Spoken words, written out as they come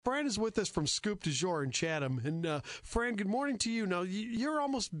Fran is with us from Scoop du Jour in Chatham. And Fran, good morning to you. Now, you're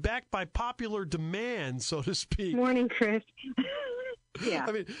almost back by popular demand, so to speak. Morning, Chris. Yeah.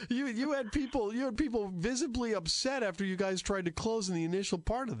 I mean, you had people visibly upset after you guys tried to close in the initial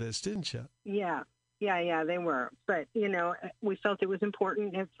part of this, didn't you? Yeah, they were. But, we felt it was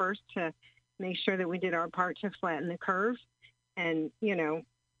important at first to make sure that we did our part to flatten the curve. And,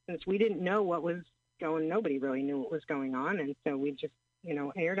 since we didn't know what was nobody really knew what was going on. And so we just,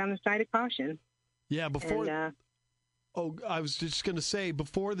 erred on the side of caution. Yeah, I was just going to say,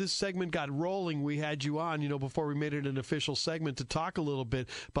 before this segment got rolling, we had you on, before we made it an official segment, to talk a little bit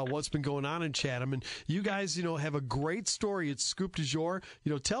about what's been going on in Chatham. And you guys, have a great story at Scoop du Jour.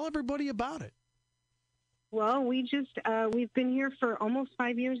 Tell everybody about it. Well, we've been here for almost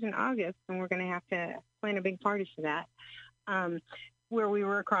 5 years in August, and we're going to have to plan a big party for that. Where we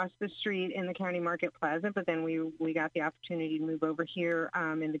were across the street in the County Market Plaza, but then we got the opportunity to move over here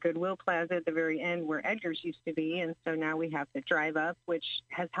in the Goodwill Plaza at the very end where Edgar's used to be, and so now we have the drive up, which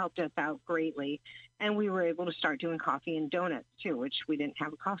has helped us out greatly. And we were able to start doing coffee and donuts too, which we didn't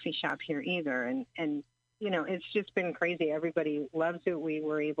have a coffee shop here either. And it's just been crazy. Everybody loves it. We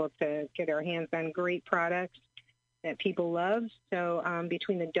were able to get our hands on great products that people love. So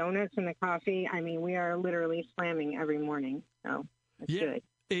between the donuts and the coffee, I mean, we are literally slamming every morning. So it's good.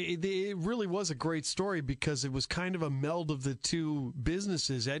 It really was a great story because it was kind of a meld of the two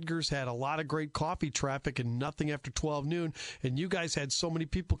businesses. Edgar's had a lot of great coffee traffic and nothing after 12 noon, and you guys had so many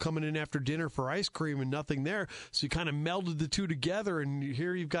people coming in after dinner for ice cream and nothing there. So you kind of melded the two together, and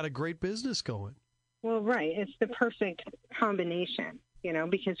here you've got a great business going. Well, right. It's the perfect combination,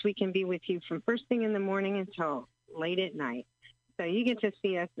 because we can be with you from first thing in the morning until late at night. So you get to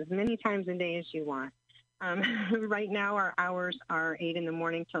see us as many times a day as you want. Right now, our hours are 8 in the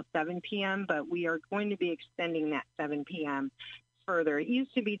morning till 7 p.m., but we are going to be extending that 7 p.m. further. It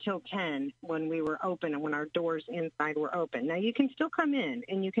used to be till 10 when we were open and when our doors inside were open. Now, you can still come in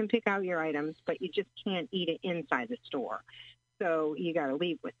and you can pick out your items, but you just can't eat it inside the store. So you got to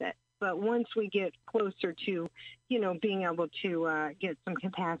leave with it. But once we get closer to, being able to get some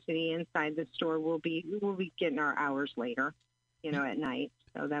capacity inside the store, we'll be getting our hours later, at night.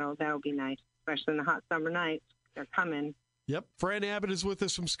 So that'll be nice. Especially in the hot summer nights. They're coming. Yep. Fran Abbott is with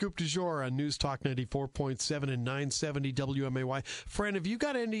us from Scoop du Jour on News Talk 94.7 and 970 WMAY. Fran, have you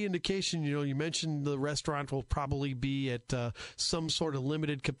got any indication, you mentioned the restaurant will probably be at some sort of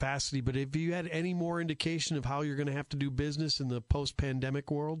limited capacity, but have you had any more indication of how you're going to have to do business in the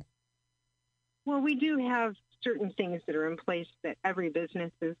post-pandemic world? Well, we do have certain things that are in place that every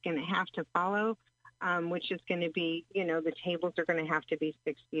business is going to have to follow. Which is going to be, the tables are going to have to be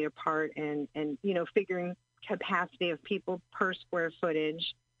 6 feet apart and figuring capacity of people per square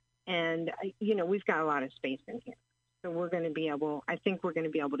footage. And, we've got a lot of space in here. So I think we're going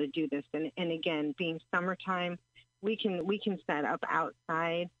to be able to do this. And again, being summertime, we can set up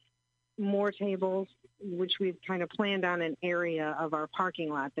outside more tables, which we've kind of planned on an area of our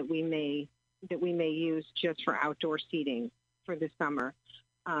parking lot that we may use just for outdoor seating for the summer.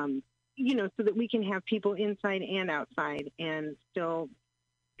 So that we can have people inside and outside and still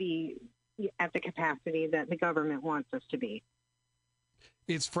be at the capacity that the government wants us to be.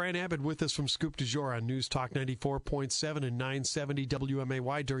 It's Fran Abbott with us from Scoop du Jour on News Talk 94.7 and 970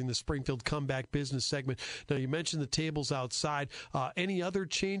 WMAY during the Springfield Comeback Business segment. Now, you mentioned the tables outside. Any other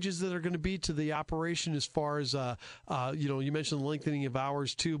changes that are going to be to the operation as far as, you mentioned the lengthening of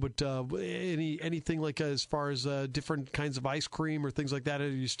hours too, but anything like as far as different kinds of ice cream or things like that? Are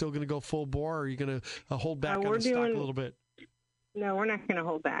you still going to go full bore, or are you going to hold back on the stock a little bit? No, we're not going to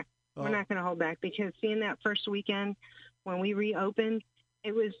hold back. We're not going to hold back because seeing that first weekend when we reopened,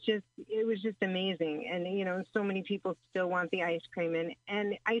 it was just amazing. And, so many people still want the ice cream.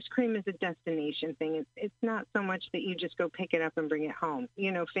 And ice cream is a destination thing. It's not so much that you just go pick it up and bring it home.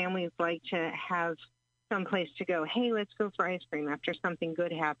 Families like to have some place to go. Hey, let's go for ice cream after something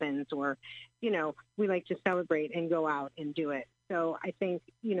good happens. Or, we like to celebrate and go out and do it. So I think,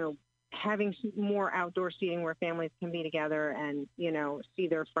 having more outdoor seating where families can be together and, see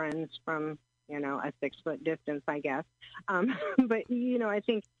their friends from, a 6-foot distance, I guess. But, I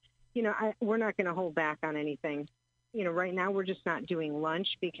think, we're not going to hold back on anything. Right now we're just not doing lunch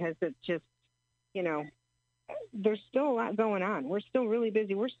because it's just, there's still a lot going on. We're still really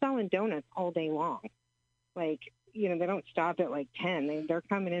busy. We're selling donuts all day long. They don't stop at 10. They're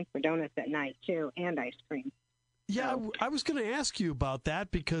coming in for donuts at night too, and ice cream. Yeah, I was going to ask you about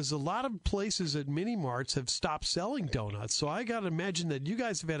that because a lot of places at mini marts have stopped selling donuts. So I got to imagine that you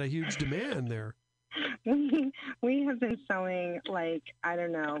guys have had a huge demand there. We have been selling I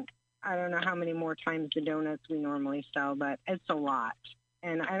don't know how many more times the donuts we normally sell, but it's a lot.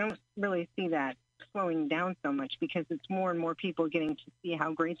 And I don't really see that slowing down so much because it's more and more people getting to see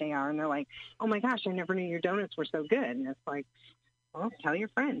how great they are. And they're like, oh, my gosh, I never knew your donuts were so good. And it's like, well, tell your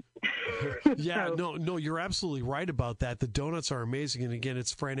friends. Yeah, no, you're absolutely right about that. The donuts are amazing. And again,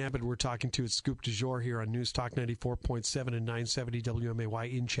 it's Fran Abbott we're talking to at Scoop du Jour here on News Talk 94.7 and 970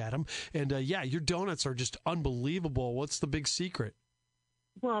 WMAY in Chatham. And yeah, your donuts are just unbelievable. What's the big secret?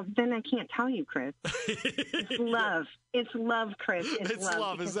 Well, then I can't tell you, Chris. It's love. It's love, Chris. It's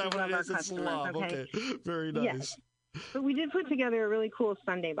love. Is that what it is? It's love. Okay. Very nice. Yes. But we did put together a really cool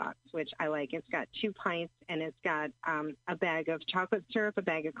sundae box, which I like. It's got 2 pints, and it's got a bag of chocolate syrup, a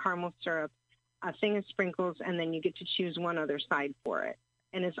bag of caramel syrup, a thing of sprinkles, and then you get to choose one other side for it.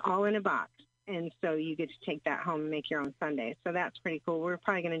 And it's all in a box. And so you get to take that home and make your own sundae. So that's pretty cool. We're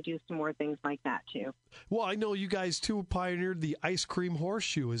probably going to do some more things like that, too. Well, I know you guys, too, pioneered the ice cream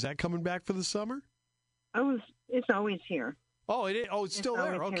horseshoe. Is that coming back for the summer? Oh, it's always here. Oh, it's still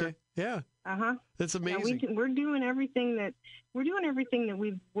there. Okay. Yeah. Uh-huh. That's amazing. Yeah, we're doing everything that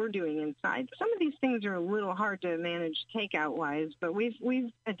we're doing inside. Some of these things are a little hard to manage takeout wise, but we've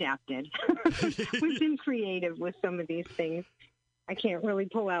adapted. We've been creative with some of these things. I can't really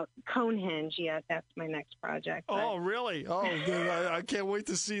pull out Conehenge yet. That's my next project. But... Oh, really? Oh, I can't wait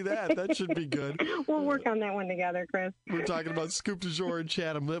to see that. That should be good. We'll work on that one together, Chris. We're talking about Scoop du Jour in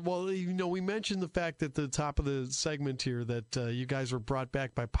Chatham. Well, we mentioned the fact at the top of the segment here that you guys were brought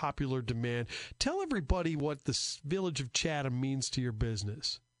back by popular demand. Tell everybody what the Village of Chatham means to your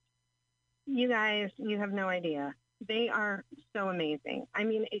business. You guys, you have no idea. They are so amazing. I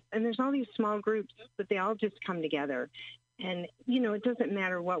mean, and there's all these small groups, but they all just come together. And, it doesn't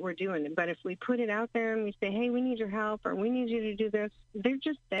matter what we're doing, but if we put it out there and we say, hey, we need your help or we need you to do this, they're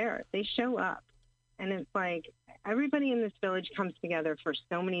just there. They show up. And it's like everybody in this village comes together for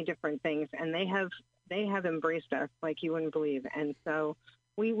so many different things, and they have embraced us like you wouldn't believe. And so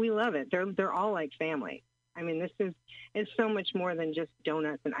we love it. They're all like family. I mean, it's so much more than just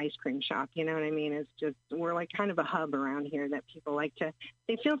donuts and ice cream shop. You know what I mean? It's just, we're like kind of a hub around here that people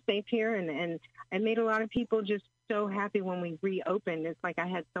they feel safe here. And I made a lot of people just so happy when we reopened. It's like I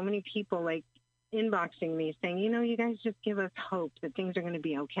had so many people like inboxing me saying, you guys just give us hope that things are going to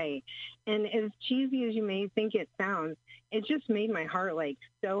be okay. And as cheesy as you may think it sounds, it just made my heart like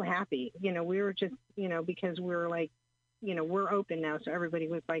so happy. We were just, because we were like, we're open now. So everybody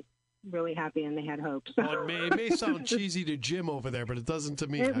was like, really happy and they had hope. So. Well, it may sound cheesy to Jim over there, but it doesn't to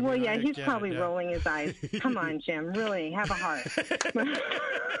me. He's probably rolling his eyes. Come on, Jim, really have a heart.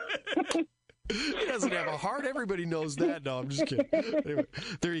 He doesn't have a heart. Everybody knows that. No, I'm just kidding. Anyway,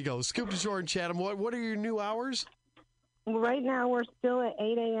 there you go. Scoop du Jour in Chatham. What are your new hours? Right now we're still at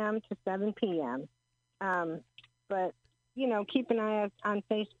 8 a.m. to 7 p.m. But, keep an eye out on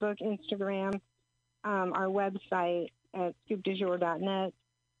Facebook, Instagram, our website at scoopdujour.net.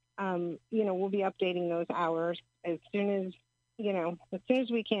 We'll be updating those hours as soon as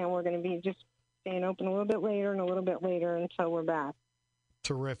we can. We're going to be just staying open a little bit later and a little bit later until we're back.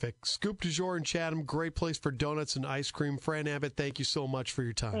 Terrific. Scoop du Jour in Chatham, great place for donuts and ice cream. Fran Abbott, thank you so much for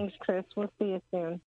your time. Thanks, Chris. We'll see you soon.